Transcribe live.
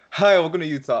Hi, welcome to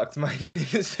You Talks. My name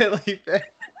is Felipe,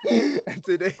 and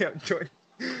today I'm joined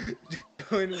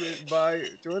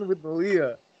with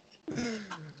Malia.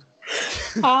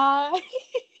 Hi.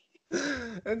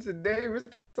 And today we're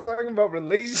talking about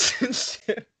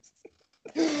relationships.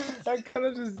 I kind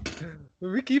of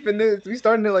we keeping this. We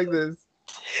starting it like this.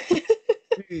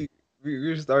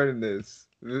 We're starting this.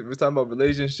 We're talking about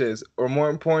relationships, or more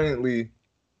importantly,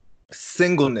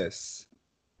 singleness.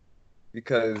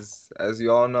 Because as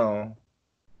you all know,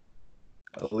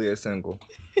 Aaliyah is single.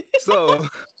 So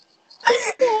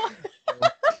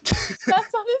That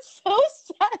sounded so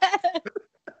sad.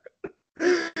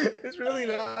 it's really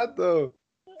not though.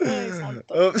 Ay,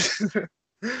 santo.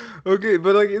 Okay,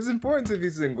 but like it's important to be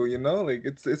single, you know? Like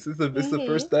it's the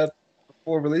first Mm-hmm. step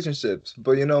for relationships.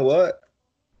 But you know what?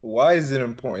 Why is it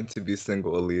important to be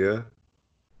single, Aaliyah?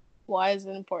 Why is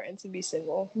it important to be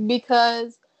single?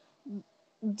 Because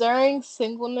during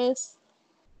singleness,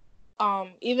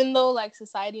 even though like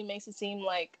society makes it seem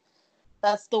like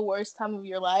that's the worst time of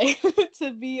your life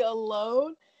to be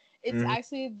alone, it's Mm-hmm.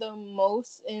 actually the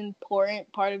most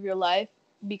important part of your life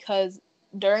because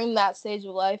during that stage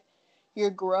of life, you're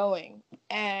growing.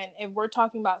 And if we're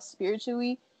talking about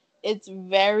spiritually, it's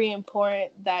very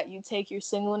important that you take your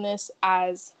singleness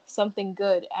as something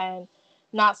good and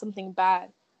not something bad.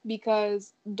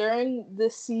 Because during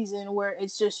this season where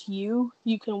it's just you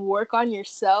can work on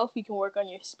yourself, you can work on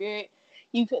your spirit,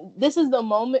 this is the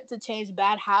moment to change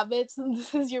bad habits.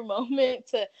 This is your moment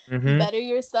to Mm-hmm. better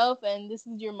yourself, and this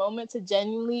is your moment to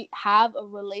genuinely have a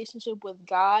relationship with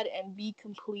God and be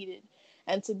completed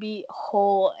and to be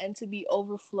whole and to be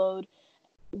overflowed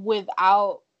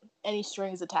without any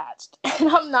strings attached. And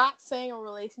I'm not saying a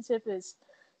relationship is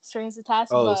strings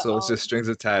attached, Oh, but so it's just strings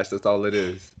attached. That's all it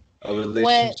is. A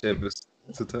when relationship is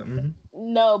mm-hmm.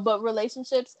 no, but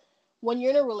relationships, when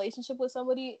you're in a relationship with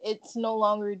somebody, it's no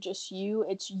longer just you,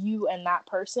 it's you and that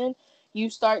person. You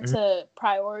start Mm-hmm. to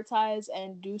prioritize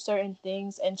and do certain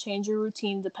things and change your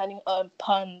routine depending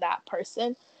upon that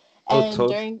person. Oh, And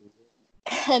totally.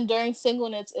 during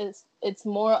singleness, it's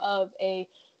more of a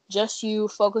just you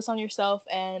focus on yourself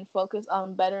and focus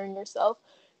on bettering yourself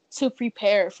to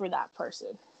prepare for that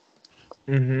person.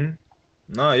 Mm-hmm.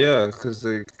 No, yeah, because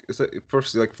like it's like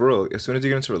first like for real, as soon as you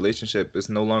get into a relationship, it's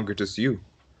no longer just you.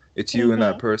 It's you and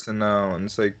that Mhm. person now, and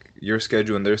it's like your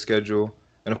schedule and their schedule.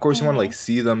 And of course, you want to like Mhm.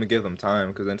 see them and give them time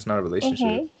because then it's not a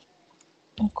relationship. Mhm.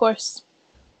 Of course.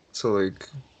 So like,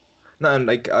 no, and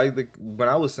like I like when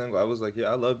I was single, I was like, yeah,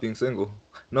 I love being single.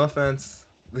 No offense,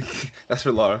 like that's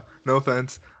for Laura. No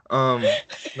offense.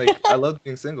 Like I loved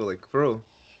being single, like for real,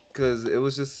 because it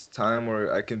was just time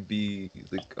where I can be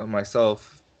like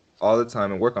myself all the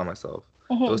time and work on myself.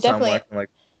 It Mhm. was time where I Definitely. can like,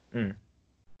 mm,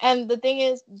 And the thing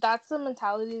is, that's the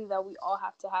mentality that we all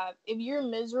have to have. If you're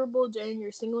miserable during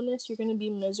your singleness, you're going to be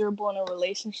miserable in a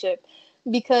relationship.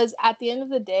 Because at the end of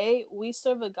the day, we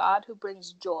serve a God who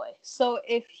brings joy. So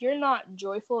if you're not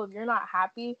joyful, if you're not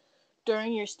happy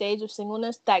during your stage of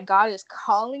singleness that God is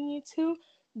calling you to,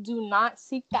 do not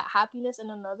seek that happiness in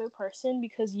another person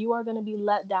because you are going to be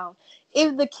let down.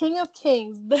 If the King of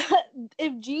Kings,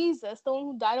 if Jesus, the one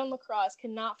who died on the cross,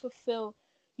 cannot fulfill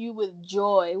you with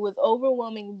joy, with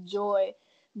overwhelming joy,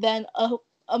 then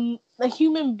a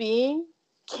human being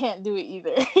can't do it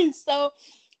either. So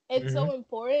it's hmm so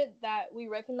important that we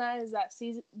recognize that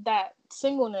that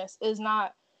singleness is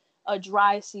not a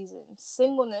dry season.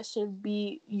 Singleness should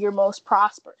be your most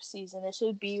prosperous season. It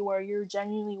should be where you're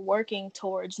genuinely working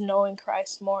towards knowing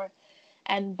Christ more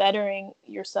and bettering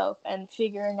yourself and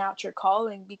figuring out your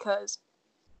calling because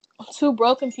two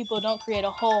broken people don't create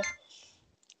a whole.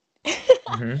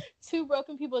 hmm Two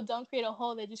broken people don't create a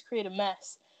whole, they just create a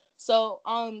mess. So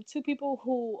two people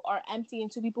who are empty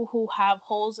and two people who have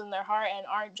holes in their heart and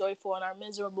aren't joyful and are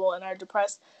miserable and are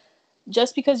depressed,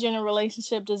 just because you're in a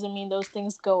relationship doesn't mean those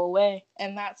things go away.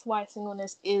 And that's why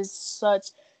singleness is such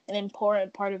an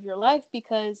important part of your life,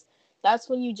 because that's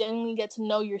when you genuinely get to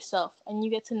know yourself and you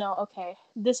get to know, okay,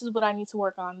 this is what I need to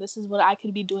work on, this is what I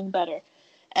could be doing better.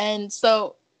 And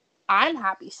so I'm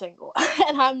happy single.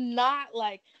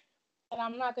 And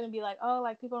I'm not going to be like, oh,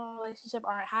 like people in a relationship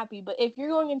aren't happy. But if you're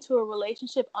going into a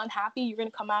relationship unhappy, you're going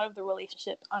to come out of the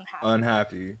relationship unhappy.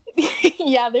 Unhappy.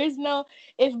 Yeah, there's no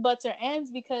if, buts, or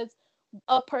ands, because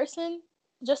a person,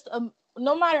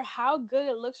 no matter how good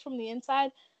it looks from the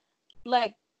inside,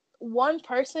 like one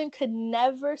person could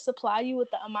never supply you with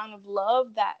the amount of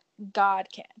love that God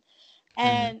can.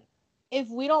 hmm And if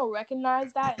we don't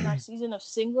recognize that in our season of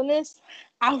singleness,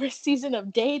 our season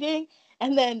of dating,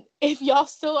 and then if y'all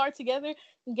still are together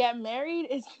and get married,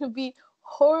 it's gonna be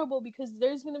horrible because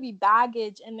there's going to be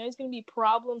baggage and there's going to be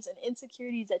problems and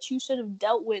insecurities that you should have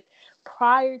dealt with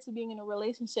prior to being in a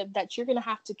relationship that you're going to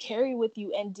have to carry with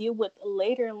you and deal with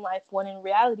later in life, when in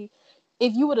reality,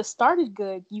 if you would have started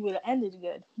good, you would have ended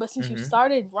good. But since you Mm-hmm.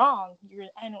 started wrong, you're going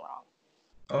to end wrong.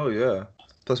 Oh yeah.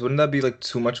 Plus, wouldn't that be like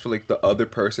too much for like the other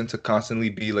person to constantly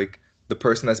be like the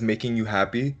person that's making you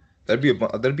happy? That'd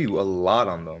be a lot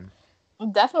on them.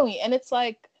 Definitely. And it's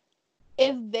like,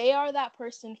 if they are that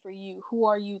person for you, who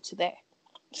are you today?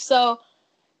 So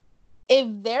if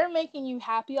they're making you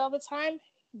happy all the time,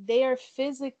 they are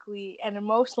physically and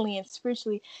emotionally and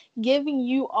spiritually giving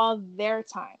you all their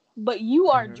time. But you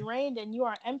are Mm-hmm. drained and you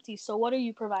are empty. So what are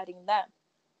you providing them?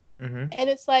 Mm-hmm. And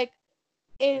it's like,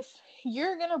 if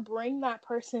you're going to bring that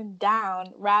person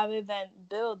down rather than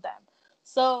build them.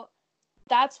 So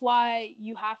that's why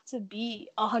you have to be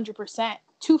 100%.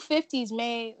 250s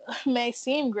may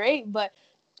seem great, but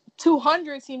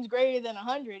 200 seems greater than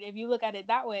 100 if you look at it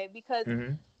that way, because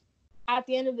Mm-hmm. at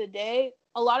the end of the day,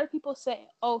 a lot of people say,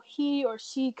 oh, he or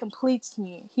she completes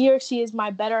me. He or she is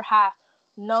my better half.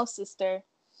 No, sister.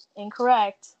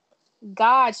 Incorrect.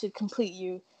 God should complete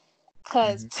you.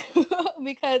 Because Mm-hmm.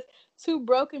 because two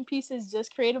broken pieces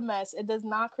just create a mess. It does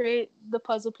not create the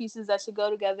puzzle pieces that should go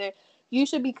together. You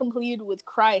should be completed with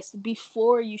Christ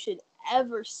before you should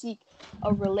ever seek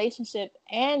a relationship.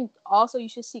 And also you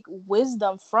should seek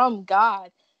wisdom from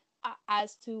God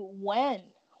as to when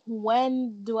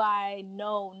do I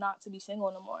know not to be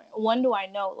single no more? When do I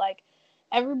know? Like,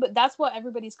 everybody, that's what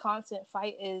everybody's constant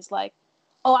fight is. Like,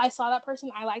 oh, I saw that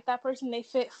person, I like that person, they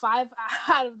fit 5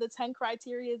 out of the 10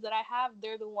 criteria that I have,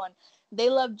 they're the one. They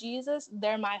love Jesus,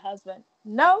 they're my husband.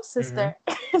 No, Mm-hmm. sister.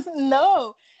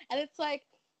 No. And it's like,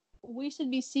 we should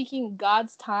be seeking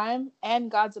God's time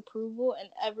and God's approval in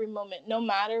every moment, no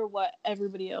matter what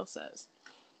everybody else says.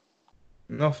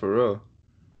 No, for real.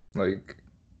 Like,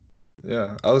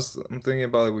 yeah. I'm thinking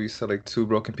about like what you said, like two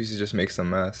broken pieces just makes a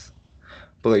mess.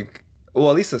 But like, well,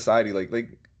 at least society,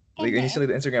 and you see Mm-hmm. like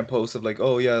the Instagram posts of like,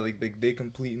 oh yeah, like they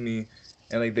complete me,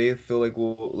 and like they feel like,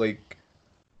 well, like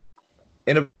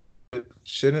in a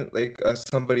shouldn't like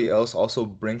somebody else also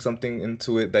bring something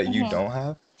into it that you Mm-hmm. don't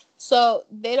have? So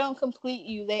they don't complete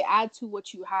you, they add to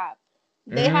what you have.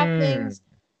 They have Mm.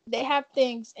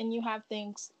 things, and you have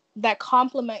things that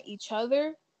complement each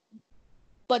other,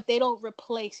 but they don't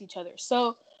replace each other.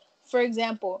 So, for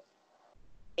example,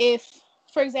 if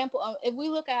if we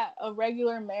look at a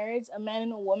regular marriage, a man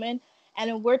and a woman,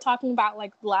 and we're talking about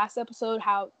like last episode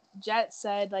how Jet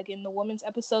said, like in the woman's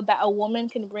episode, that a woman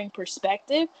can bring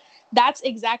perspective, that's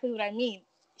exactly what I mean.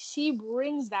 She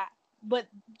brings that, but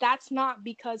that's not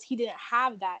because he didn't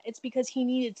have that, it's because he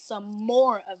needed some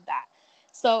more of that.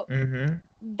 So Mm-hmm.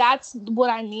 that's what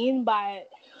I mean by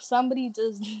somebody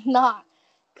does not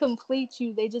complete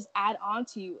you, they just add on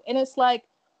to you. And it's like,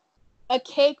 a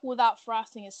cake without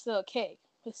frosting is still a cake.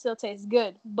 It still tastes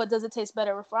good, but does it taste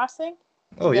better with frosting?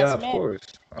 Oh yeah, Yes, of ma'am. course.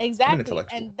 I'm an Exactly. intellectual.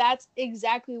 And that's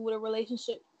exactly what a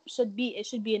relationship should be. It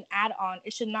should be an add-on.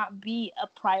 It should not be a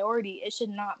priority. It should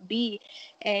not be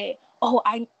a, oh,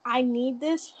 I need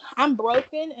this. I'm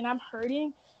broken and I'm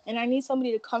hurting and I need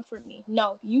somebody to comfort me.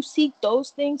 No, you seek those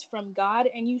things from God,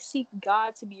 and you seek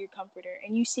God to be your comforter,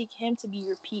 and you seek him to be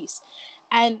your peace.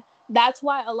 And that's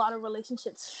why a lot of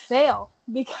relationships fail,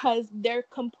 because they're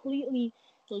completely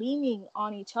leaning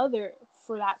on each other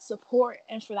for that support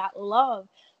and for that love.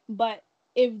 But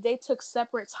if they took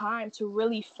separate time to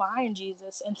really find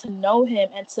Jesus and to know him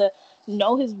and to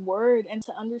know his word and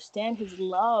to understand his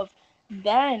love,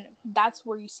 then that's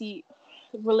where you see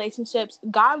relationships,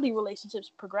 godly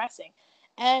relationships, progressing.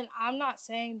 And I'm not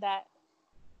saying that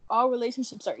all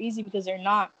relationships are easy, because they're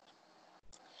not.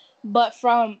 But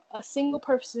from a single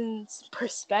person's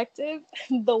perspective,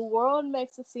 the world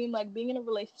makes it seem like being in a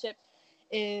relationship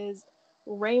is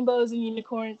rainbows and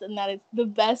unicorns and that it's the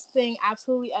best thing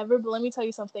absolutely ever. But let me tell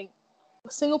you something,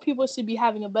 single people should be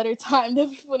having a better time than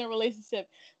people in a relationship.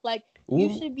 Like, you Ooh.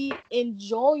 should be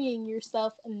enjoying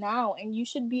yourself now, and you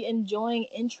should be enjoying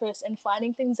interests and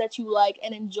finding things that you like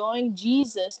and enjoying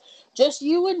Jesus, just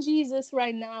you and Jesus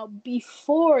right now,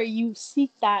 before you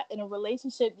seek that in a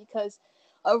relationship. Because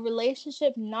a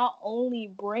relationship not only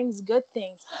brings good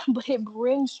things, but it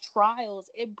brings trials.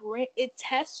 It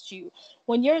tests you.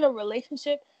 When you're in a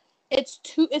relationship, it's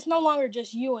no longer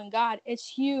just you and God,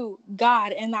 it's you,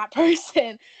 God, and that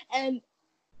person. And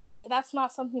that's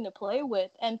not something to play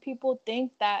with. And people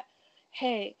think that,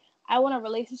 hey, I want a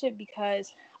relationship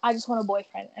because I just want a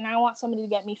boyfriend and I want somebody to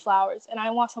get me flowers and I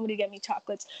want somebody to get me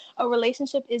chocolates. A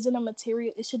relationship isn't a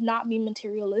material, it should not be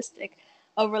materialistic.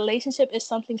 A relationship is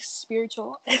something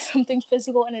spiritual, it's something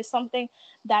physical, and it's something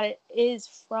that it is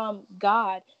from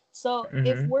God. So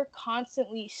if Mm-hmm. we're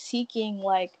constantly seeking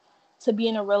like to be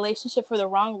in a relationship for the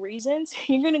wrong reasons,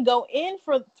 you're gonna go in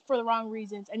for the wrong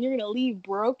reasons, and you're gonna leave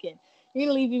broken. You're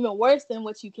gonna leave even worse than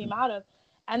what you came out of.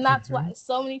 And that's Mm-hmm. why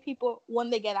so many people, when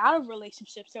they get out of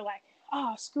relationships, they're like,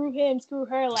 oh, screw him, screw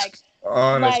her, like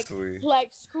Honestly,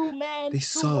 screw men, they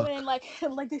screw women,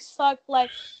 suck. like they suck.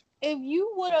 Like if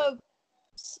you would have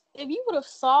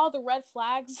saw the red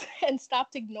flags and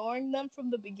stopped ignoring them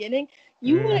from the beginning,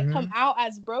 you wouldn't come Mm-hmm. out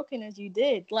as broken as you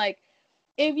did. Like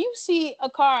if you see a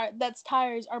car that's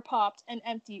tires are popped and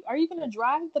empty, are you gonna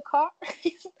drive the car?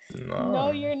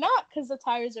 No, Nah. you're not, because the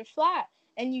tires are flat,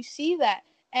 and you see that.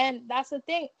 And that's the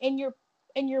thing, in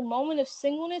your moment of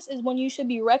singleness is when you should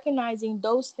be recognizing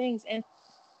those things and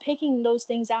picking those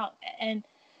things out. And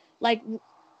like,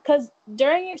 because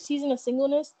during your season of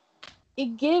singleness,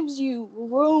 it gives you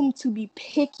room to be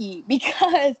picky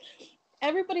because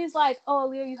everybody's like, oh,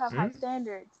 Leo, you have high Hmm?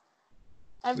 standards.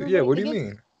 Yeah, Everybody, what do it you gives,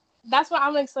 mean? that's what I'm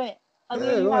gonna explain. Aaliyah,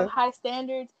 Yeah, you go have ahead. high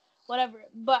standards, whatever.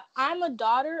 But I'm a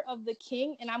daughter of the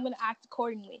king, and I'm gonna act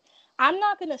accordingly. I'm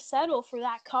not gonna settle for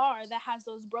that car that has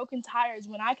those broken tires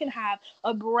when I can have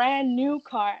a brand new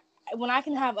car. When I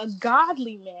can have a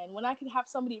godly man, when I can have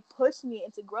somebody push me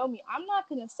and to grow me, I'm not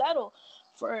gonna settle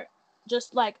for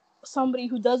just like somebody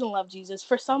who doesn't love Jesus,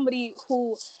 for somebody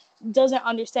who doesn't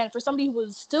understand, for somebody who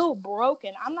was still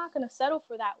broken. I'm not going to settle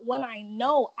for that when I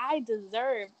know I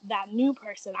deserve that new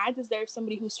person. I deserve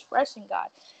somebody who's fresh in God.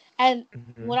 And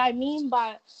Mm-hmm. what I mean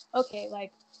by, okay,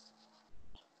 like,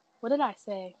 what did I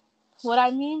say? What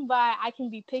I mean by I can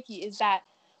be picky is that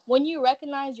when you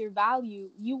recognize your value,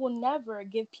 you will never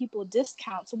give people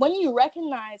discounts. When you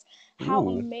recognize how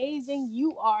Ooh. amazing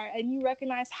you are and you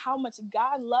recognize how much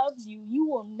God loves you, you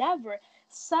will never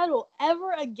settle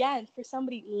ever again for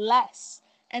somebody less.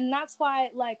 And that's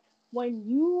why, like, when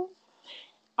you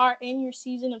are in your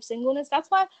season of singleness,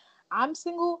 that's why I'm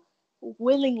single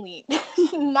willingly.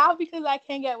 Not because I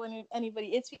can't get with anybody.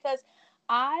 It's because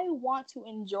I want to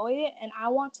enjoy it, and I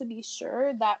want to be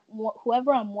sure that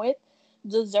whoever I'm with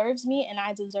deserves me and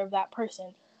I deserve that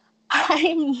person.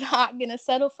 I'm not gonna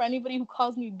settle for anybody who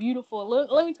calls me beautiful.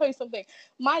 Let me tell you something.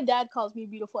 My dad calls me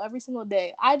beautiful every single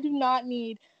day. I do not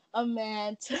need a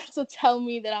man to tell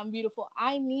me that I'm beautiful.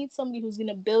 I need somebody who's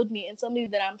gonna build me and somebody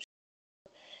that I'm,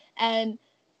 and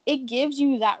it gives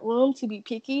you that room to be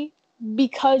picky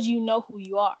because you know who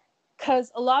you are.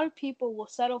 Because a lot of people will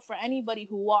settle for anybody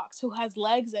who walks, who has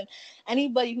legs, and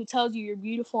anybody who tells you you're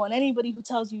beautiful, and anybody who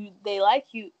tells you they like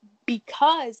you,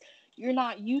 because you're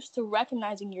not used to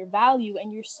recognizing your value,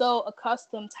 and you're so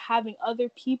accustomed to having other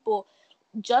people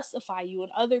justify you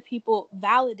and other people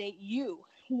validate you.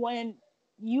 When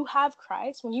you have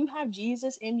Christ, when you have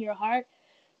Jesus in your heart,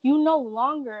 you no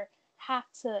longer have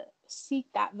to seek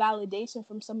that validation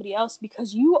from somebody else,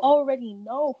 because you already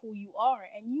know who you are,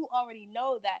 and you already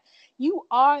know that you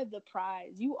are the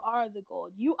prize, you are the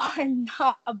gold, you are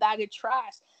not a bag of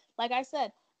trash. Like I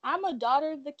said, I'm a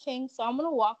daughter of the king, so I'm going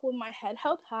to walk with my head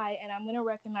held high, and I'm going to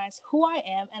recognize who I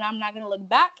am, and I'm not going to look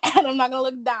back and I'm not going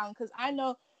to look down, because I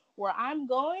know where I'm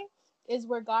going is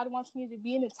where God wants me to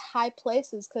be, in its high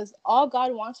places, because all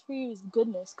God wants for you is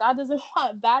goodness. God doesn't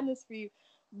want badness for you.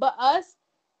 But us,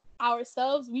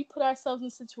 ourselves, we put ourselves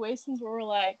in situations where we're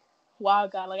like, wow,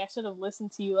 God, like I should have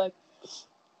listened to you. Like,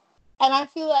 and I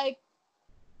feel like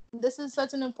this is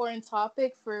such an important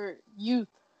topic for youth,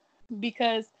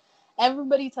 because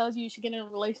everybody tells you should get in a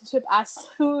relationship as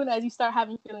soon as you start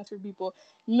having feelings for people.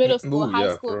 Middle school, Ooh, high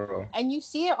yeah, school. for real. And you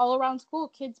see it all around school.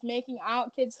 Kids making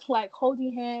out, kids like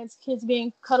holding hands, kids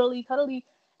being cuddly.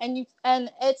 And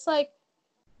it's like,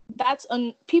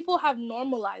 people have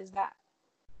normalized that.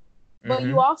 But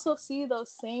you Mm-hmm. also see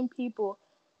those same people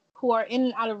who are in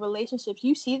and out of relationships.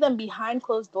 You see them behind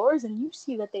closed doors, and you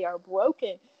see that they are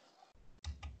broken.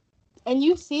 And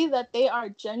you see that they are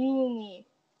genuinely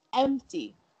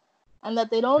empty and that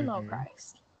they don't know Mm-hmm.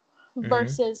 Christ. Mm-hmm.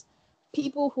 Versus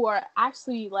people who are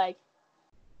actually like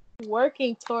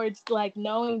working towards like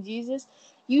knowing Jesus.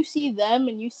 You see them,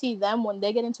 and you see them when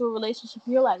they get into a relationship,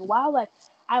 you're like, wow, like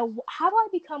how do I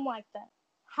become like that?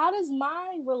 How does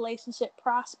my relationship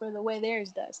prosper the way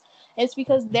theirs does? It's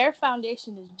because their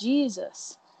foundation is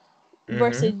Jesus Mm-hmm.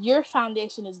 versus your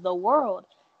foundation is the world.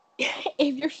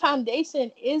 if your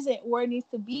foundation isn't where it needs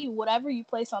to be, whatever you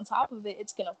place on top of it,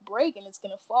 it's going to break and it's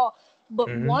going to fall. But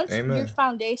once your Amen.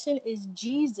 foundation is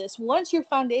Jesus, once your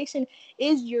foundation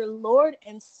is your Lord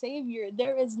and Savior,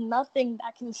 there is nothing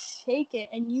that can shake it.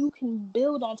 And you can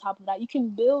build on top of that. You can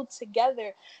build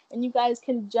together, and you guys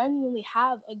can genuinely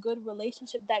have a good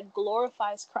relationship that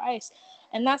glorifies Christ.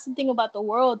 And that's the thing about the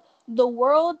world. The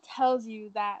world tells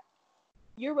you that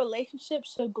your relationship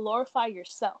should glorify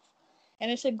yourself,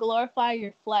 and it should glorify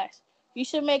your flesh. You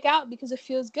should make out because it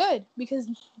feels good, because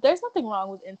there's nothing wrong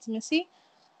with intimacy.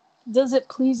 Does it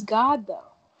please God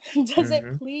though? Does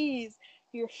it please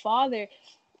your Father?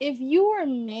 If you were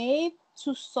made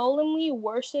to solemnly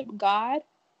worship God,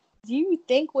 do you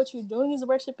think what you're doing is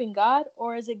worshiping God,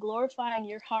 or is it glorifying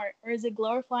your heart, or is it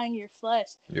glorifying your flesh?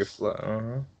 Your flesh.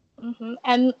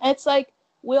 And it's like,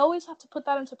 we always have to put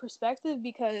that into perspective,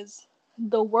 because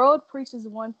the world preaches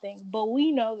one thing, but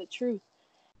we know the truth.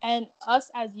 And us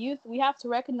as youth, we have to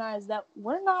recognize that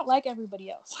we're not like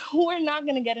everybody else. We're not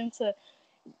going to get into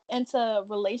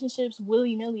relationships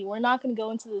willy-nilly. We're not going to go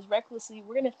into this recklessly.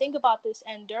 We're going to think about this,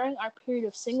 and during our period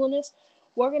of singleness,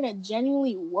 we're going to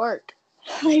genuinely work.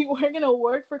 Like, we're going to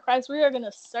work for Christ. We are going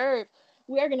to serve.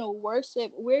 We are going to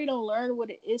worship. We're going to learn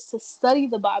what it is to study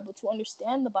the Bible, to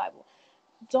understand the Bible.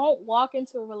 Don't walk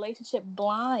into a relationship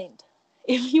blind.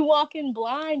 If you walk in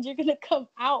blind, you're going to come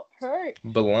out hurt.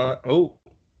 Blind. Oh,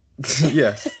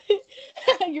 yes.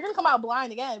 You're going to come out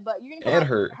blind again, but you're going to come And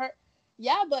out hurt.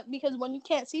 Yeah, but because when you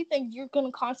can't see things, you're going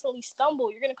to constantly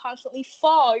stumble. You're going to constantly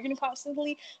fall. You're going to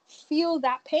constantly feel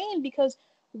that pain, because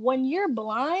when you're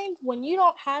blind, when you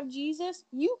don't have Jesus,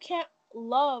 you can't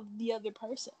love the other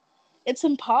person. It's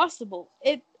impossible.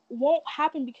 It won't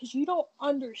happen because you don't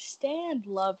understand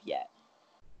love yet.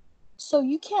 So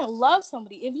you can't love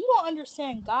somebody. If you don't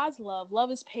understand God's love, love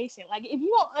is patient. Like, if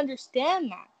you don't understand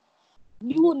that,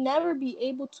 you will never be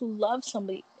able to love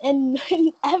somebody, and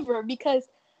ever, because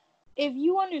if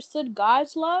you understood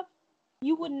God's love,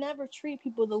 you would never treat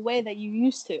people the way that you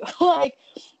used to. Like,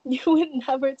 you would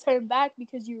never turn back,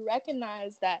 because you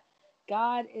recognize that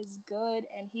God is good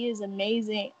and He is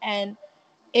amazing. And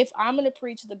if I'm going to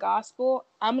preach the gospel,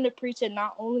 I'm going to preach it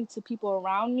not only to people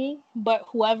around me, but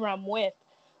whoever I'm with.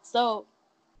 So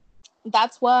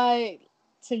that's why,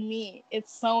 to me,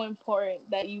 it's so important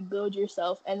that you build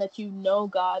yourself and that you know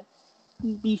God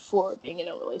before being in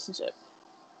a relationship.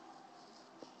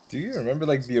 Do you remember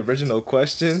like the original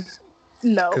question?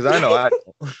 No. Because I know I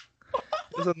don't.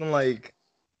 It's something like,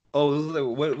 oh,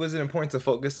 what was it important to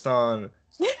focus on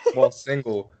while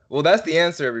single? Well, that's the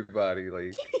answer, everybody.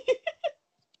 Like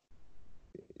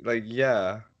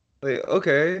yeah, like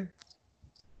okay.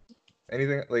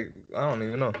 Anything like I don't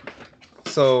even know.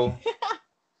 So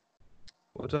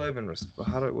what do I even what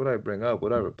do I bring up? What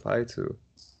do I reply to?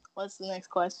 What's the next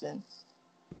question?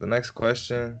 The next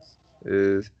question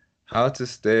is how to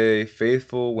stay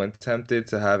faithful when tempted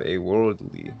to have a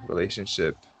worldly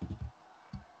relationship.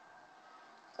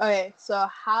 Okay, so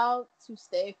how to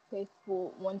stay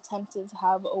faithful when tempted to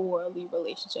have a worldly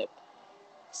relationship.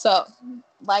 So,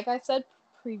 like I said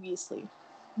previously,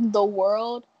 the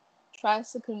world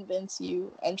tries to convince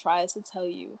you and tries to tell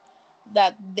you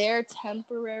that their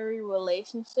temporary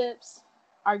relationships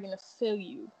are going to fill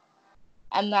you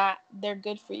and that they're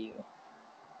good for you.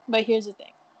 But here's the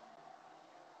thing.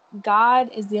 God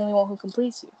is the only one who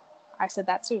completes you. I said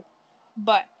that too.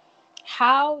 But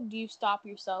how do you stop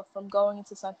yourself from going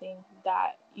into something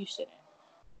that you shouldn't?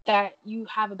 That you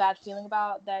have a bad feeling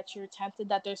about, that you're tempted,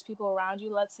 that there's people around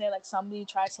you. Let's say like somebody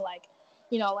tries to like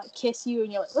kiss you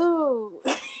and you're like, ooh.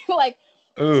 Like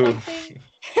Ooh. something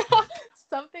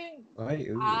something Why,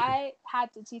 ooh. I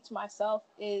had to teach myself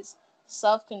is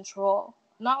self-control.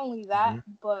 Not only that,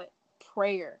 but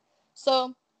prayer.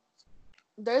 So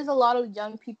there's a lot of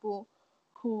young people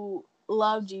who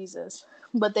love Jesus,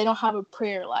 but they don't have a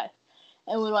prayer life.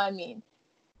 And what do I mean?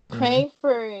 Praying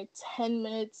for 10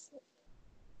 minutes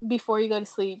before you go to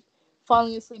sleep,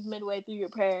 falling asleep midway through your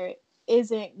prayer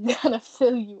isn't gonna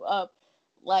fill you up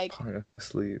like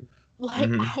Sleep.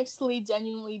 Actually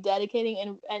genuinely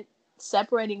dedicating and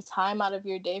separating time out of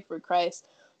your day for Christ.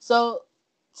 So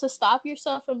to stop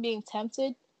yourself from being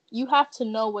tempted, you have to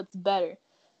know what's better,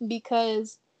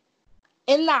 because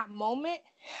in that moment,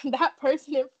 that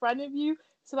person in front of you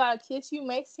is about to kiss you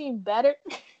may seem better,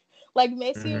 like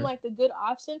may seem like the good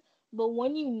option, but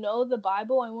when you know the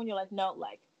Bible and when you're like, no,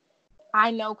 like I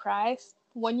know Christ,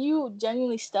 when you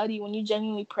genuinely study, when you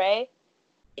genuinely pray,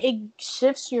 it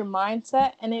shifts your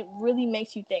mindset and it really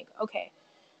makes you think, okay,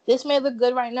 this may look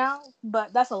good right now,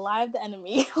 but that's a lie of the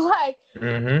enemy. Like,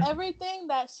 Mm-hmm. everything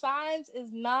that shines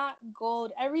is not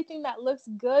gold. Everything that looks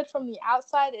good from the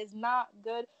outside is not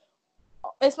good.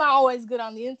 It's not always good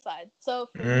on the inside. So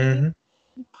for me,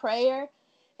 Mm-hmm. prayer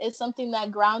is something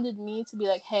that grounded me to be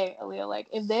like, hey, Aaliyah, like,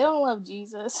 if they don't love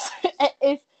Jesus,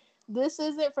 if this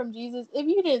isn't from Jesus, if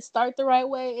you didn't start the right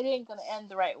way, it ain't gonna end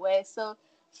the right way. So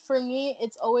for me,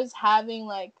 it's always having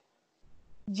like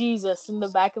Jesus in the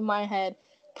back of my head,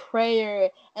 prayer,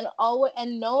 and always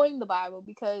and knowing the Bible,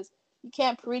 because you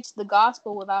can't preach the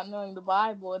gospel without knowing the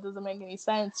Bible. It doesn't make any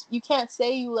sense. You can't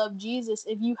say you love Jesus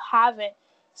if you haven't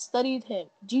studied him.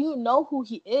 Do you know who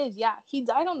he is? Yeah, he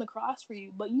died on the cross for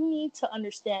you, but you need to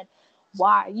understand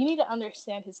why. You need to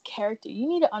understand his character. You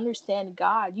need to understand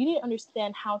God. You need to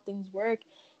understand how things work.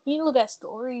 You need to look at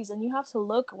stories, and you have to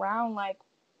look around like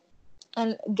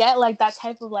and get like that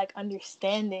type of like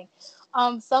understanding.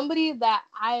 Somebody that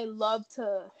I love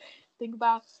to think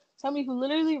about, somebody who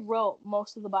literally wrote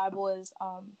most of the Bible, is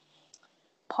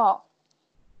Paul.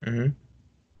 Mm-hmm.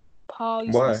 Paul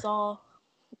used to be Why? Saul,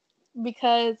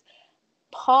 because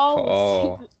Paul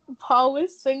was Paul. Paul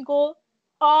was single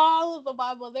all of the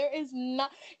Bible. There is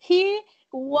not, he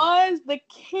was the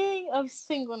king of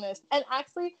singleness. And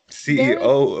actually there is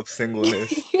CEO of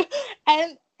singleness.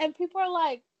 and people are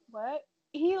like, what?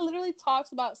 He literally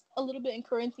talks about a little bit in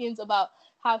Corinthians about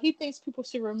how he thinks people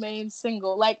should remain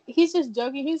single. Like, he's just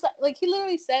joking. He's like he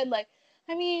literally said, like,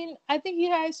 I mean, I think you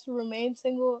guys should remain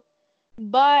single,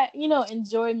 but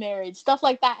enjoy marriage, stuff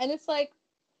like that. And it's like,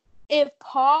 if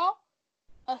Paul,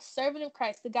 a servant of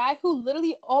Christ, the guy who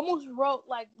literally almost wrote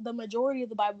like the majority of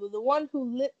the Bible, the one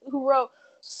who wrote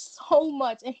so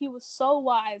much, and he was so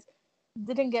wise,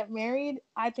 didn't get married,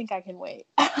 I think I can wait.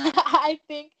 I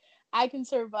think I can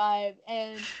survive.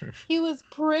 And he was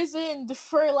prisoned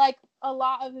for like a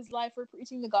lot of his life for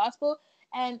preaching the gospel,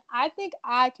 and I think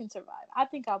I can survive. I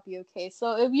think I'll be okay.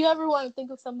 So if you ever want to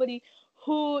think of somebody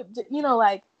who,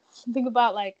 like, think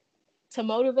about like to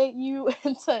motivate you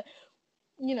and to,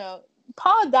 you know,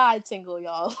 Paul died single,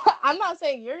 y'all. I'm not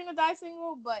saying you're gonna die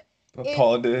single, but But if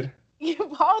Paul did.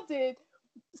 Paul did,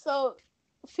 so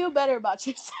feel better about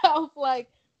yourself. Like,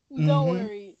 don't Mm-hmm.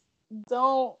 worry,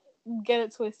 don't get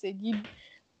it twisted.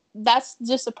 That's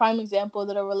just a prime example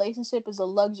that a relationship is a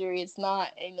luxury. It's not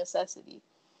a necessity.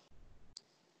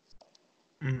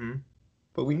 Mm-hmm.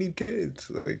 But we need kids.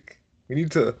 Like, we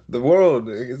need to. The world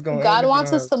is gonna end God if you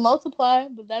wants don't us have to multiply,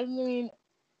 but that doesn't mean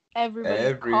everybody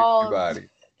is called everybody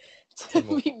to to be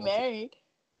multiply. married.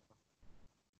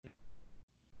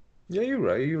 Yeah, you're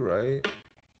right. You're right.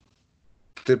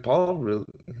 Did Paul really?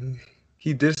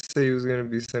 He did say he was gonna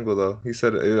be single though. He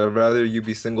said, "I'd rather you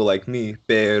be single like me,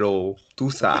 pero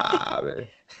tú sabes,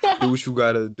 do what you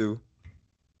gotta do."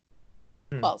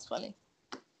 Hmm. Paul's funny.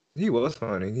 He was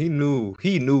funny. He knew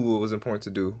what was important to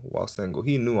do while single.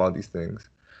 He knew all these things.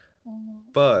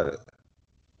 Mhm. But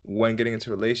when getting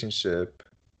into a relationship,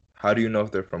 how do you know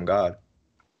if they're from God?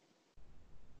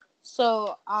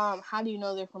 So, how do you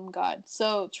know they're from God?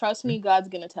 So, trust me, God's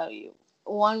gonna tell you.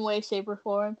 One way, shape, or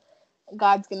form,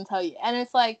 God's gonna tell you. And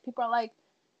it's like, people are like,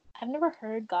 I've never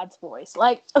heard God's voice.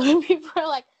 Like, people are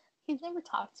like, he's never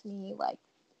talked to me like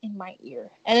in my ear.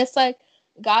 And it's like,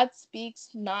 God speaks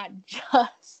not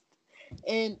just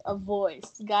in a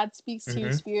voice. God speaks to your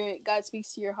Mm-hmm. spirit. God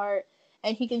speaks to your heart,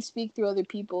 and he can speak through other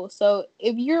people. So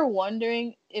if you're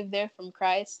wondering if they're from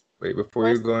Christ, Wait, before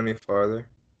you first, go any farther,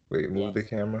 wait, move the yes.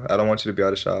 camera. I don't want you to be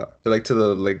out of shot. Like to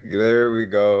the like there we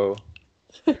go.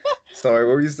 Sorry,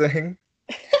 what were you saying?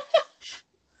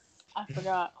 I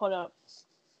forgot. Hold up.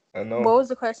 I What know. was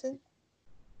the question?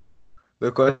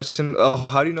 The question, oh,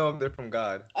 how do you know if they're from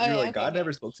God? You're Okay, like, okay, God okay.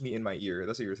 never spoke to me in my ear.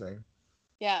 That's what you're saying.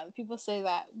 Yeah, people say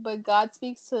that, but God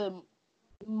speaks to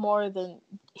more than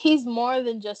he's more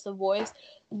than just a voice.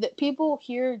 That people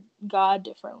hear God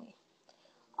differently.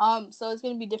 So it's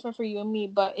gonna be different for you and me.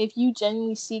 But if you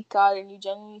genuinely seek God and you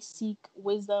genuinely seek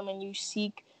wisdom and you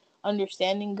seek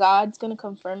understanding, God's gonna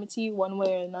confirm it to you one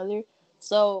way or another.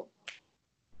 So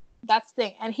that's the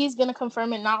thing, and He's gonna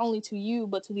confirm it not only to you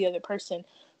but to the other person.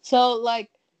 So like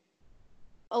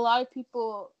a lot of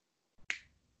people,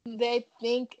 they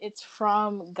think it's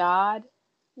from God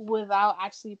without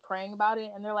actually praying about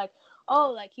it, and they're like,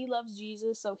 oh, like he loves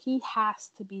Jesus, so he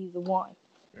has to be the one.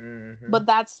 Mm-hmm. But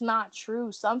that's not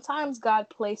true. Sometimes God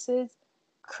places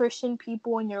Christian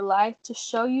people in your life to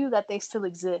show you that they still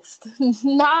exist,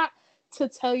 not to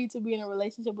tell you to be in a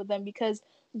relationship with them. Because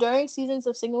during seasons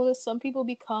of singleness, some people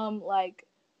become like,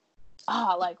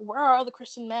 like, where are all the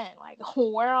Christian men? Like,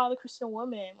 where are all the Christian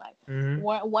women? Like, Mm-hmm.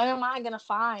 when am I gonna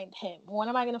find him? When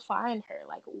am I gonna find her?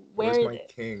 Like, where Where's is my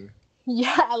it? king?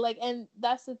 Yeah, like, and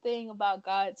that's the thing about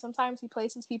God. Sometimes He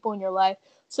places people in your life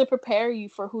to prepare you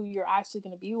for who you're actually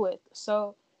going to be with.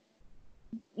 So,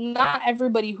 not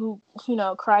everybody who,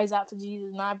 cries out to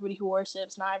Jesus, not everybody who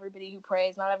worships, not everybody who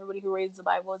prays, not everybody who reads the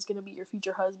Bible is going to be your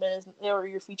future husband or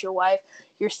your future wife,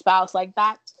 your spouse. Like,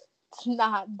 that's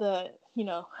not the,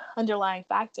 underlying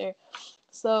factor.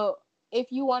 So,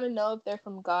 if you want to know if they're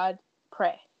from God,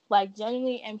 pray. Like,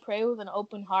 genuinely, and pray with an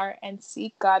open heart and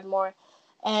seek God more.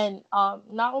 And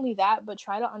not only that, but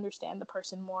try to understand the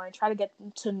person more and try to get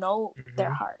to know their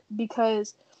heart,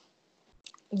 because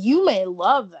you may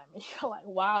love them and you're like,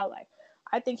 wow, like,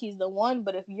 I think he's the one,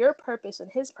 but if your purpose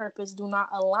and his purpose do not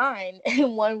align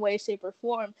in one way, shape, or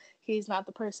form, he's not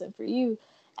the person for you.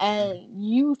 And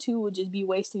you two would just be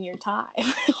wasting your time.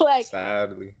 Like,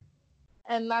 sadly.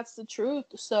 And that's the truth.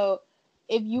 So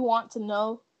if you want to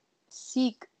know,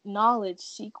 seek knowledge,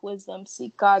 seek wisdom,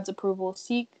 seek God's approval,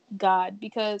 seek God,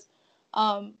 because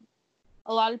a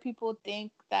lot of people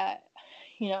think that,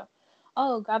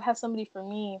 oh, God has somebody for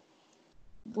me,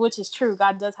 which is true.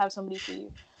 God does have somebody for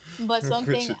you. But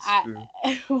something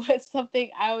but something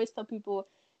I always tell people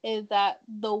is that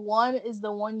the one is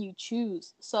the one you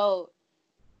choose. So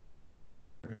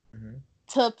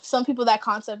to some people, that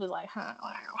concept is like,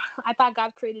 I thought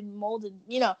God created molded,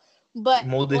 but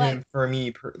molded like, him for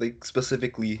me, like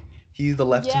specifically. He's the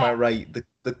left to my right,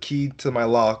 the key to my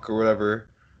lock or whatever.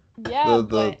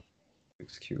 But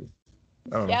it's cute.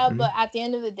 I don't yeah, know. but at the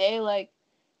end of the day, like,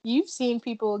 you've seen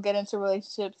people get into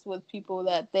relationships with people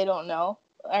that they don't know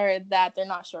or that they're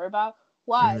not sure about.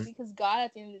 Why? Because God,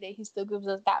 at the end of the day, He still gives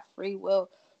us that free will.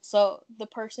 So the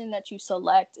person that you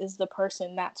select is the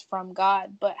person that's from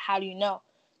God. But how do you know?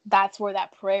 That's where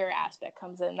that prayer aspect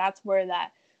comes in. That's where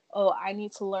that, oh, I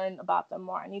need to learn about them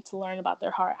more. I need to learn about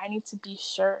their heart. I need to be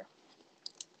sure.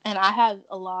 And I have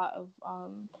a lot of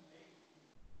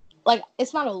like,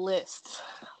 it's not a list,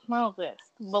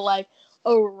 but like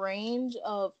a range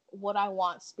of what I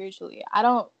want spiritually. I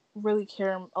don't really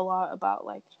care a lot about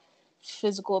like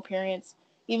physical appearance,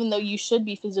 even though you should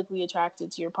be physically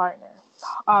attracted to your partner,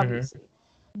 obviously.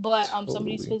 But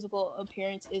somebody's physical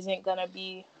appearance isn't gonna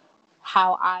be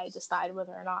how I decide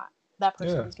whether or not that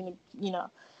person is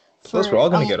gonna, Plus, we're all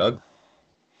gonna get ugly.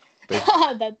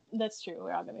 That's true.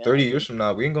 We're all gonna get 30 ugly. years from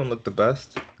now, we ain't gonna look the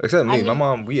best. Except me. My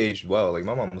mom, we aged well. Like,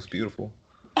 my mom was beautiful.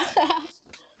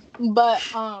 But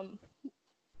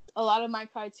a lot of my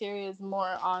criteria is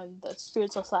more on the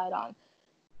spiritual side. On,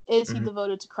 is he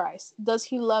devoted to Christ? Does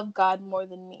he love God more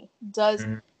than me? Does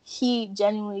he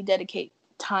genuinely dedicate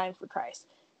time for Christ?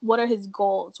 What are his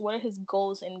goals? What are his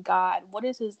goals in God? What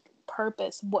is his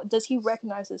purpose? What does he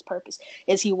recognize his purpose?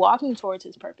 Is he walking towards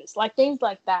his purpose? Like, things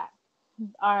like that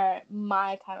are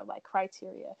my kind of like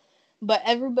criteria. But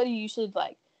everybody, you should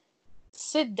like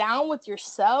sit down with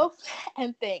yourself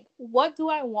and think, what do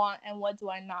I want and what do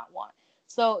I not want?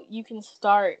 So you can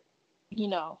start,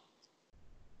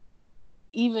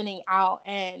 evening out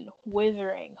and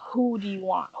withering, who do you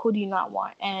want, who do you not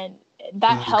want, and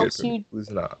that helps you. Who's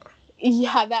not?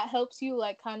 Yeah, that helps you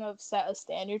like kind of set a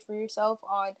standard for yourself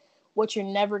on what you're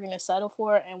never going to settle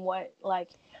for and what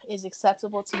like is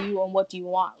acceptable to you and what do you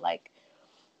want, like,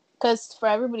 because for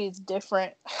everybody it's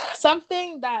different.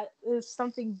 Something that is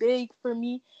something big for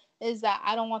me is that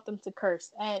I don't want them to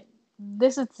curse, and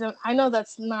this is, I know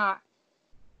that's not,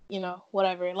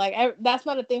 whatever, like, that's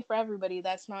not a thing for everybody.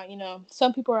 That's not,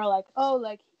 some people are like, oh,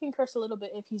 like, he can curse a little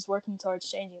bit if he's working towards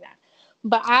changing that.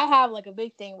 But I have like a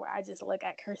big thing where I just look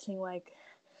at cursing like,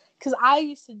 because I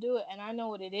used to do it and I know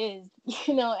what it is,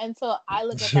 and so I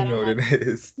look at that, You know what it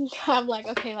is. I'm like,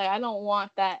 okay, like, I don't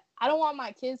want that. I don't want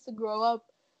my kids to grow up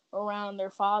around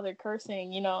their father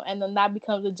cursing, and then that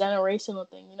becomes a generational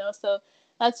thing, so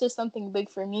that's just something big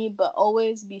for me. But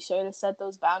always be sure to set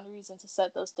those boundaries and to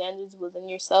set those standards within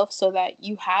yourself so that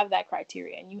you have that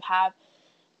criteria and you have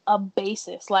a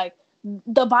basis. Like,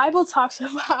 the Bible talks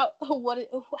about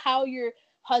how your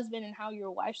husband and how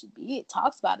your wife should be. It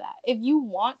talks about that. If you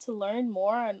want to learn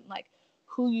more on like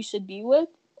who you should be with,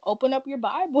 open up your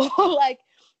Bible. Like,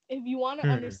 if you want to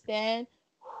understand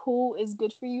who is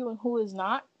good for you and who is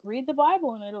not, read the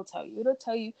Bible and it'll tell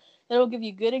you. It'll give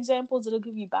you good examples, it'll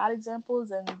give you bad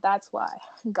examples, and that's why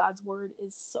God's word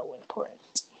is so important.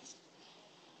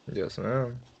 Yes,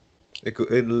 ma'am. It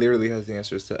literally has the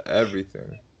answers to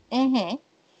everything. And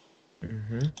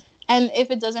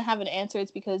if it doesn't have an answer,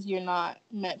 it's because you're not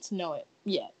meant to know it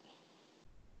yet.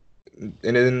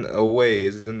 And in a way,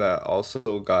 isn't that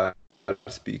also God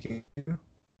speaking to you?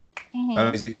 I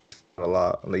know he's a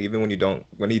lot. Like, even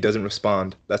when he doesn't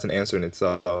respond, that's an answer in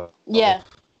itself. Yeah.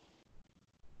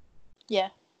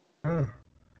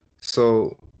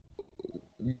 So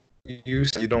you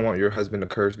said you don't want your husband to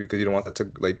curse because you don't want that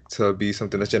to like to be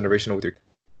something that's generational with your.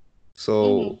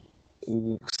 Mm-hmm. So,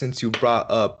 since you brought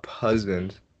up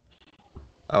husband,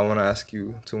 I want to ask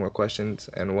you two more questions,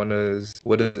 and one is,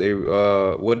 what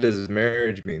does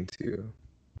marriage mean to you?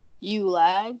 You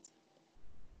lagged.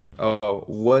 Oh,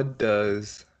 what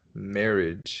does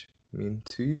marriage mean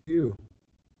to you?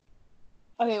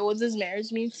 Okay, what does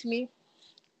marriage mean to me?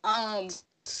 Um,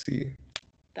 See.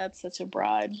 that's such a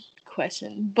broad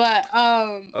question. But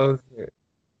Okay.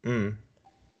 Mm.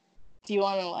 do you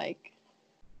want to like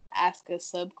ask a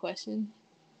sub question?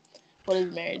 What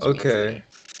does marriage mean to Okay. me?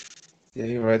 Yeah,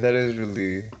 you're right. That is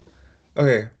really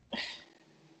okay.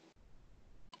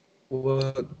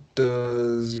 What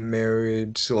does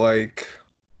marriage like?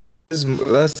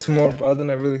 That's more broad than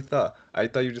I really thought. I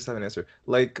thought you just have an answer.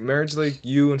 Like marriage, like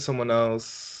you and someone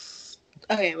else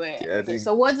Okay, wait. Okay, getting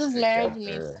so what does marriage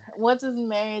mean? together. What does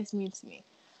marriage mean to me?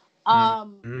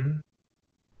 Um, Mm-hmm.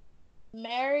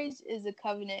 Marriage is a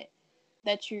covenant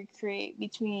that you create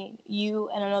between you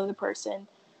and another person,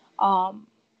 um,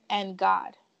 and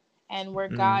God, and where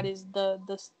God Mm-hmm. is the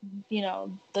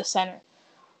center.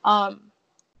 Um,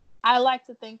 I like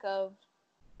to think of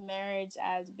marriage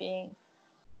as being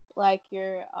like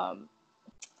your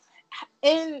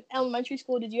in elementary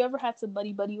school. Did you ever have to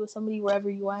buddy buddy with somebody wherever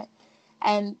you went?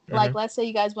 And like, Mm-hmm. let's say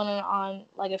you guys went on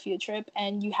like a field trip,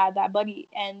 and you had that buddy,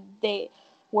 and they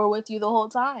were with you the whole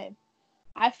time.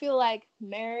 I feel like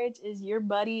marriage is your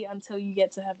buddy until you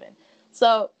get to heaven.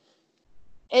 So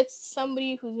it's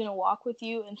somebody who's gonna walk with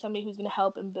you and somebody who's gonna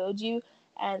help and build you.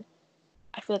 And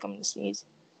I feel like I'm gonna sneeze.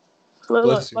 Look,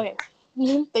 Bless you. okay.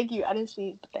 Thank you. I didn't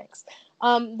sneeze, but thanks.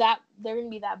 That they're gonna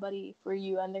be that buddy for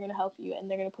you, and they're gonna help you, and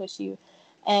they're gonna push you.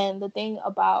 And the thing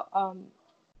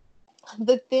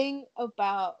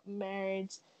about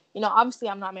marriage, obviously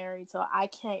I'm not married, so I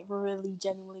can't really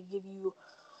genuinely give you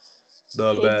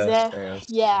The best exact, answer.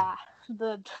 yeah,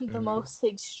 the Mm-hmm. most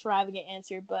extravagant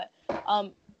answer. But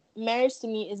um, marriage to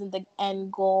me isn't the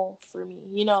end goal for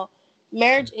me.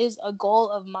 Marriage is a goal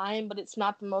of mine, but it's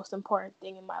not the most important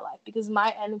thing in my life because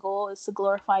my end goal is to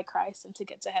glorify Christ and to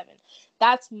get to heaven.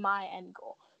 That's my end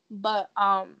goal. But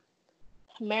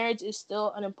marriage is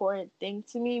still an important thing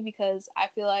to me because I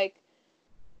feel like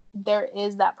there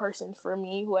is that person for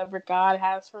me, whoever God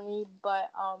has for me,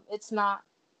 but it's not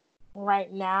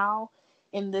right now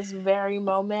in this very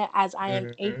moment as I am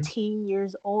Mm-hmm. 18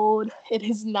 years old. It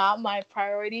is not my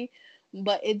priority,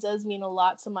 but it does mean a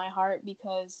lot to my heart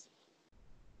because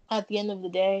at the end of the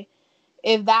day,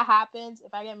 if that happens,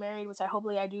 if I get married, which I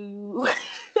hopefully I do,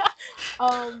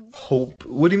 um, Hope.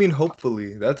 What do you mean,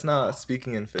 hopefully? That's not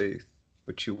speaking in faith,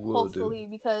 which you will do. hopefully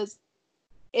because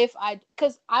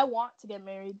because I want to get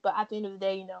married, but at the end of the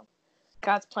day,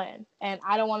 God's plan, and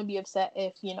I don't want to be upset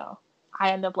if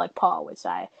I end up like Paul, which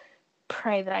I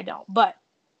pray that I don't. But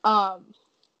um,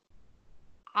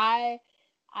 I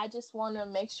I just want to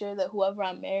make sure that whoever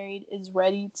I'm married is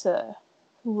ready to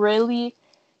really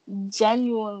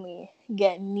genuinely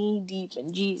get knee deep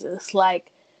in Jesus.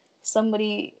 Like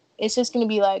somebody, it's just going to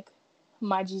be like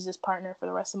my Jesus partner for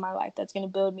the rest of my life. That's going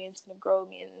to build me, it's going to grow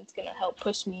me, and it's going to help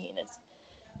push me. And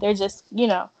they're just,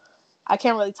 I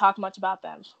can't really talk much about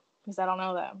them because I don't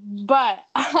know them. But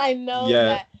I know Yeah.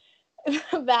 that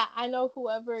that I know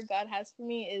whoever God has for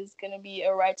me is going to be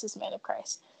a righteous man of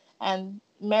Christ. And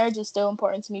marriage is still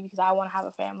important to me because I want to have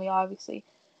a family, obviously.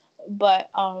 But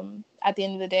at the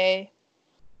end of the day,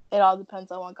 it all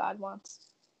depends on what God wants.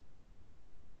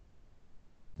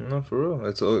 No, for real.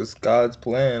 It's God's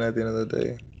plan at the end of the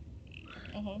day.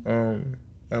 Hmm. Um,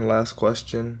 and last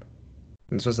question.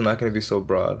 This one's not going to be so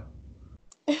broad.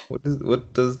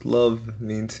 What does love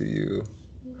mean to you?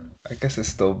 I guess it's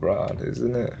still broad,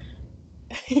 isn't it?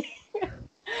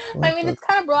 I What mean, does... it's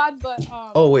kind of broad, but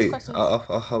Oh this wait, question's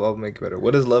I'll make it better.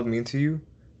 What does love mean to you?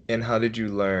 And how did you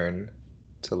learn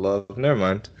to love? Never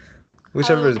mind.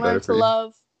 how Whichever to is learn better to for you.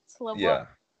 love. To love what? Yeah.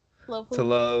 Love To who?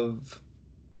 love.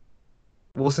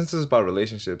 Well, since it's about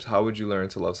relationships, how would you learn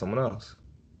to love someone else?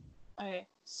 Okay,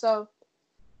 so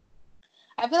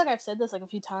I feel like I've said this like a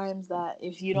few times that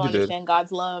if you don't You did. understand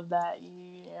God's love, that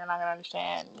you're not gonna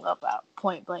understand love out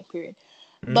point blank period.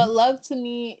 Hmm. But love to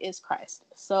me is Christ.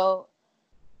 So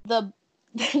the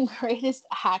the greatest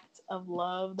act of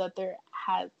love that there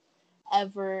has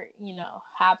ever,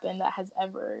 happened, that has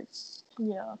ever,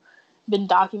 you know, been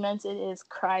documented is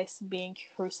Christ being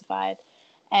crucified.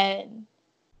 And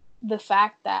the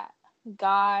fact that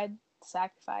God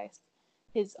sacrificed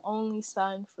his only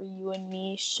son for you and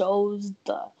me shows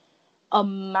the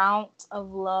amount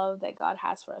of love that God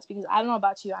has for us. Because I don't know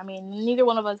about you, I mean, neither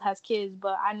one of us has kids,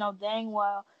 but I know dang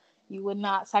well You would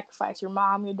not sacrifice your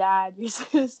mom, your dad, your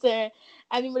sister,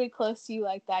 anybody close to you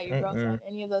like that, your girlfriend,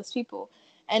 any of those people.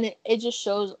 And it just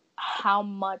shows how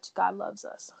much God loves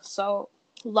us. So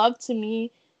love to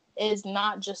me is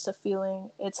not just a feeling,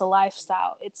 it's a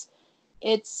lifestyle.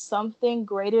 It's something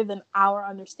greater than our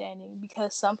understanding,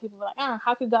 because some people are like,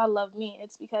 how could God love me?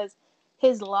 It's because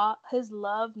his love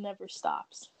never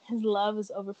stops. His love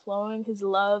is overflowing. His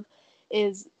love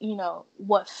is,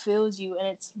 what fills you, and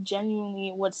it's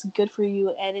genuinely what's good for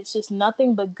you, and it's just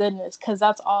nothing but goodness, because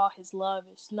that's all his love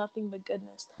is, nothing but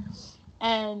goodness.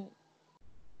 And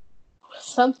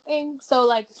so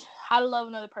like how to love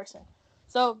another person.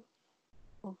 So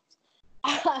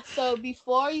so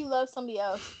before you love somebody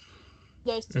else,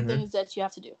 there's two things that you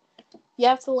have to do. You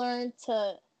have to learn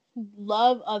to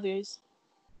love others,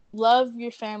 love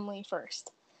your family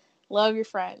first, love your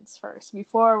friends first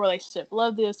before a relationship,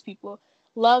 love those people,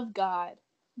 love God.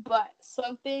 But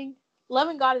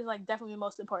loving God is like definitely the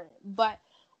most important, but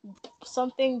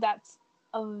something that's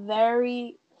a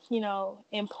very,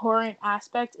 important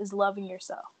aspect is loving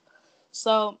yourself.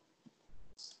 So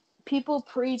people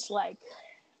preach like,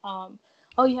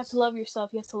 oh, you have to love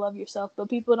yourself, but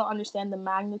people don't understand the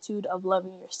magnitude of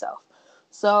loving yourself.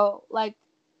 So like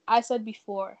I said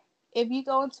before, if you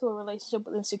go into a relationship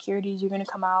with insecurities, you're going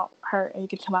to come out hurt, and you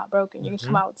can come out broken. You're going to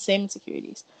come out with the same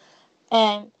insecurities.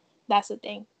 And that's the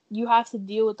thing. You have to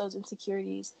deal with those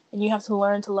insecurities, and you have to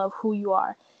learn to love who you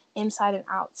are inside and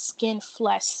out, skin,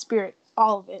 flesh, spirit,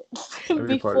 all of it.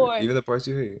 Every part of it, even the parts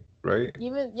you hate, right?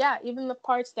 Even the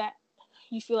parts that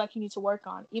you feel like you need to work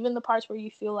on, even the parts where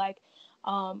you feel like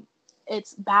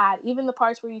it's bad, even the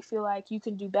parts where you feel like you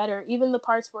can do better, even the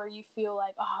parts where you feel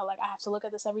like, oh, like I have to look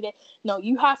at this every day. No,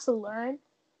 you have to learn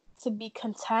to be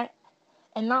content,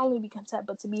 and not only be content,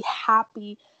 but to be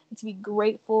happy and to be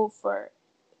grateful for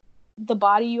the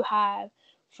body you have,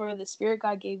 for the spirit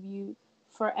God gave you,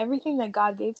 for everything that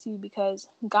God gave to you, because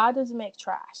God doesn't make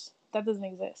trash. That doesn't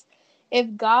exist.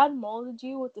 If God molded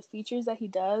you with the features that he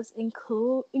does,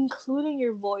 including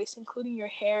your voice, including your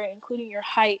hair, including your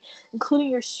height, including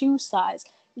your shoe size,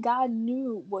 God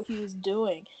knew what he was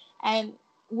doing. And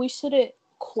we shouldn't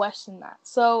question that.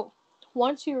 So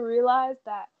once you realize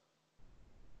that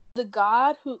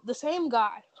the same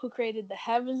God who created the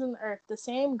heavens and the earth, the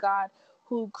same God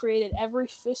who created every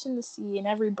fish in the sea and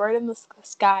every bird in the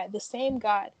sky, the same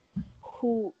God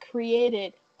who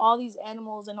created all these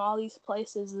animals in all these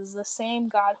places, is the same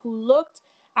God who looked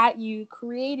at you,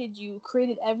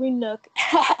 created every nook,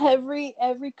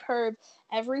 every curve,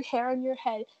 every hair on your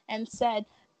head, and said,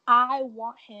 I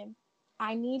want him,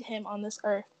 I need him on this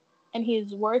earth, and he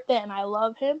is worth it, and I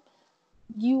love him.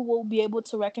 You will be able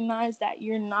to recognize that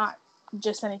you're not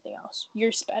just anything else.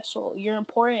 You're special, you're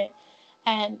important.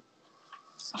 And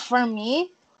for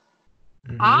me,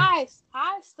 I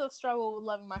still struggle with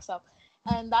loving myself,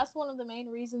 and that's one of the main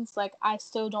reasons like I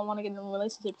still don't want to get in a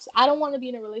relationship. I don't want to be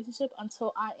in a relationship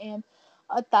until I am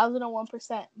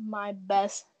 1,001% my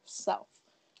best self.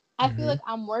 I feel like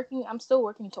I'm still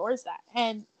working towards that,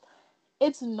 and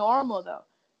it's normal though,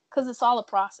 because it's all a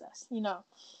process,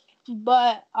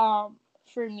 but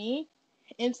for me,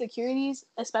 insecurities,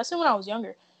 especially when I was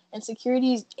younger,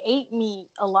 insecurities ate me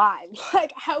alive.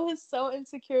 Like I was so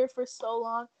insecure for so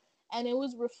long, and it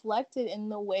was reflected in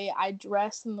the way I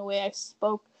dressed, in the way I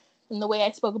spoke, in the way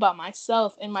I spoke about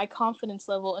myself, and my confidence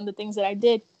level, and the things that I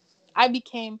did. I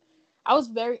was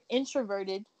very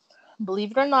introverted,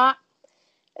 believe it or not,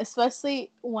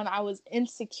 especially when I was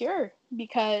insecure,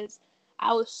 because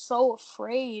I was so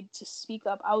afraid to speak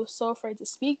up. I was so afraid to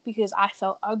speak because I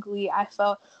felt ugly. I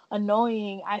felt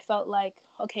annoying. I felt like,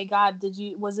 okay, God,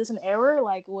 was this an error?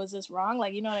 Like, was this wrong?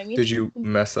 Like, you know what I mean? Did you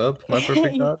mess up, my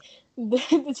perfect God?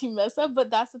 Did you mess up? But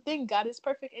that's the thing. God is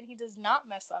perfect, and he does not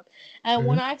mess up. And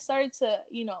when I started to,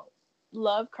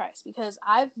 love Christ, because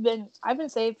I've been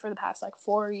saved for the past like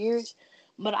 4 years,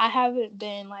 but I haven't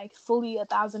been like fully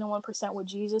 1,001% with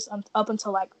Jesus up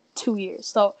until like 2 years.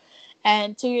 So,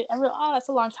 and 2 years, I realized, oh, that's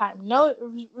a long time. No, it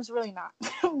was really not.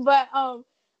 But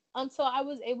until I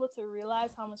was able to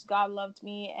realize how much God loved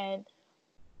me, and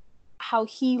how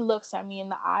he looks at me, in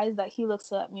the eyes that he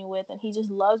looks at me with, and he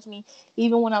just loves me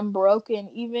even when I'm broken,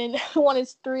 even when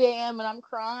it's 3 a.m. and I'm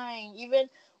crying, even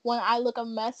when I look a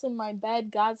mess in my bed,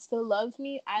 God still loves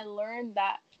me. I learned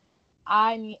that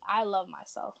I love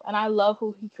myself, and I love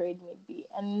who he created me to be,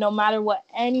 and no matter what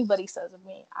anybody says of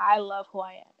me, I love who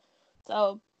I am.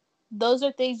 So those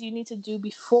are things you need to do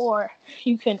before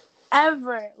you can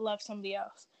ever love somebody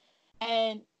else.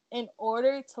 And in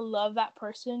order to love that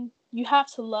person, you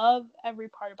have to love every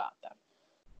part about them.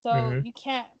 So you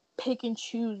can't pick and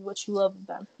choose what you love of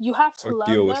them. You have to Or love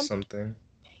deal with them. something.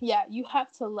 you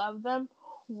have to love them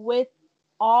with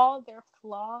all their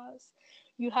flaws.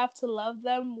 You have to love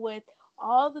them with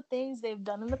all the things they've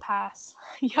done in the past.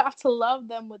 You have to love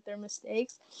them with their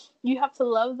mistakes. You have to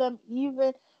love them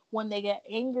even when they get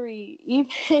angry,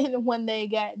 even when they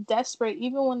get desperate,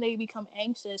 even when they become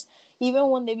anxious, even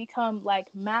when they become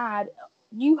like mad.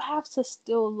 You have to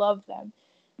still love them.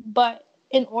 But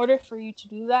in order for you to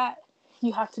do that,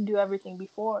 you have to do everything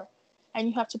before, and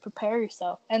you have to prepare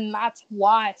yourself. And that's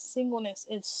why singleness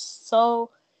is so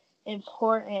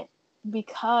important,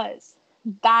 because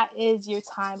that is your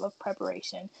time of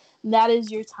preparation. That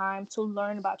is your time to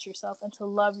learn about yourself and to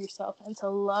love yourself and to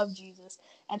love Jesus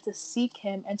and to seek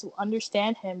him and to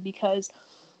understand him. Because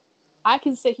I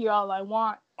can sit here all I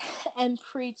want and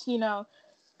preach, to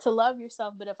love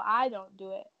yourself, but if I don't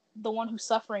do it, the one who's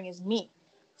suffering is me.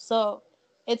 So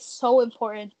it's so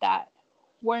important that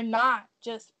we're not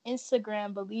just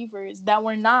Instagram believers, that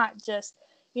we're not just,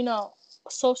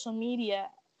 social media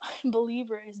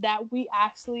believers, that we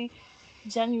actually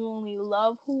genuinely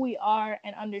love who we are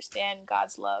and understand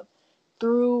God's love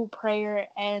through prayer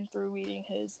and through reading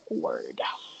his word.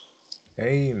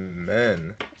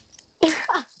 Amen.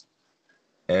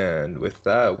 And with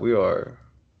that, we are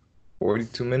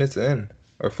 42 minutes in,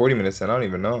 or 40 minutes in. I don't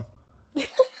even know.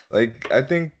 Like, I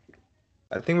think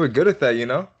we're good at that,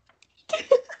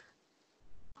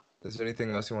 Is there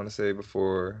anything else you want to say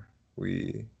before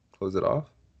we close it off?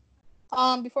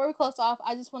 Before we close off,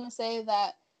 I just want to say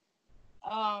that,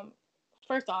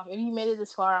 first off, if you made it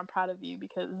this far, I'm proud of you,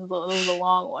 because it was a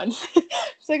long one.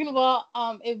 Second of all,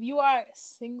 if you are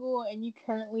single and you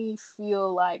currently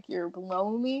feel like you're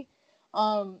lonely,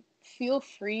 feel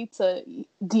free to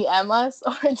DM us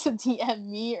or to DM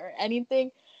me or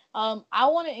anything. I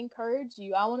want to encourage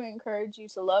you. I want to encourage you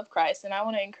to love Christ, and I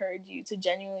want to encourage you to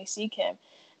genuinely seek him.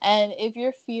 And if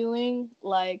you're feeling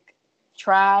like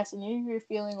trash and if you're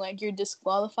feeling like you're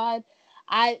disqualified,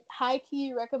 I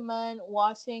high-key recommend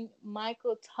watching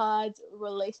Michael Todd's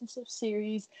relationship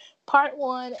series part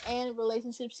 1 and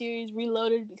relationship series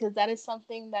Reloaded, because that is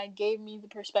something that gave me the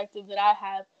perspective that I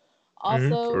have.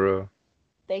 Also, For real.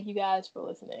 thank you guys for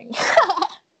listening.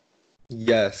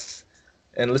 Yes.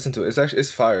 And listen to it.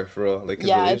 It's fire, for real. Like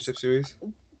his relationship series.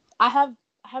 I have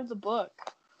the book.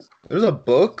 There's a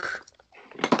book?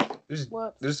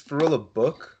 What? There's for real a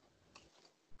book?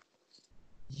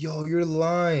 Yo, you're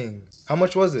lying. How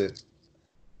much was it?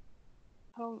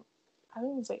 I think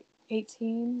it was like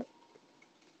 $18.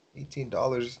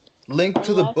 $18. Link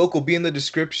to the book will be in the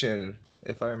description,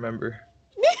 if I remember.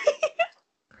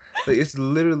 Like, it's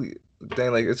literally,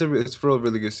 dang, like it's for a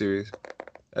really good series.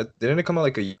 Didn't it come out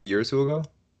like a year or two ago?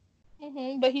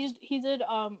 But he did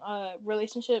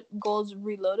relationship goals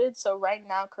Reloaded. So right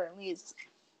now, currently, is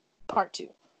part 2,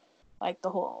 like the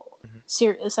whole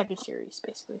series, the second series,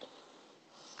 basically.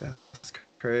 That's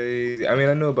crazy. I mean,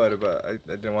 I knew about it, but I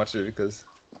didn't watch it because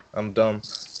I'm dumb.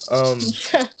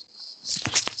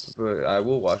 But I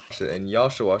will watch it, and y'all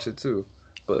should watch it too.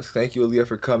 But thank you, Aaliyah,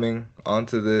 for coming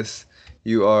onto this.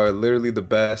 You are literally the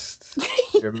best.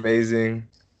 You're amazing.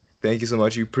 Thank you so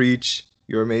much. You preach.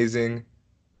 You're amazing.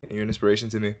 And you're an inspiration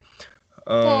to me.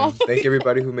 Thank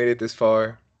everybody who made it this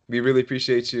far. We really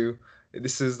appreciate you.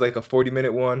 This is like a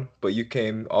 40-minute one, but you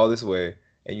came all this way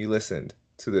and you listened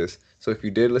to this. So if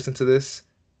you did listen to this,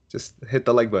 just hit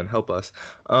the like button. Help us.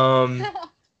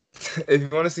 If you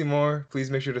want to see more,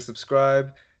 please make sure to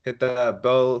subscribe. Hit that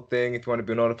bell thing if you want to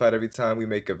be notified every time we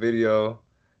make a video.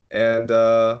 And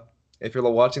if you're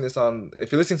listening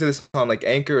to this on like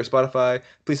Anchor or Spotify,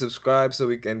 please subscribe so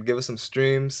we can give us some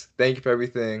streams. Thank you for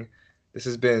everything. This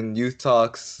has been Youth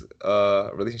Talks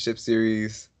relationship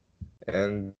series,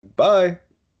 and bye.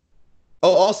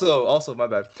 Oh, also, my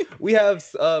bad. We have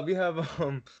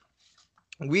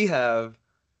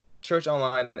church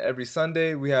online every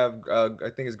Sunday. We have I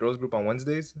think it's girls group on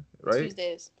Wednesdays, right?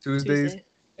 Tuesdays.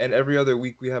 And every other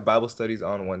week we have Bible studies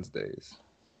on Wednesdays.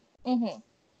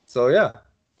 So yeah.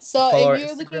 So if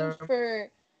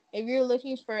you're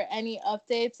looking for any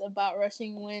updates about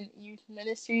Rushing Wind Youth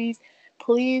Ministries,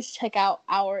 please check out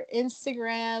our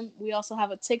Instagram. We also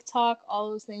have a TikTok. All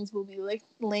those things will be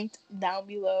linked down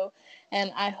below.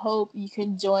 And I hope you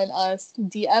can join us.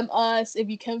 DM us if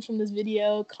you come from this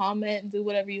video. Comment. Do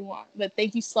whatever you want. But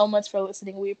thank you so much for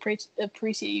listening. We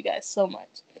appreciate you guys so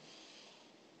much.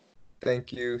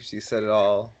 Thank you. She said it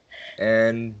all.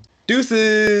 And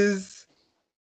deuces!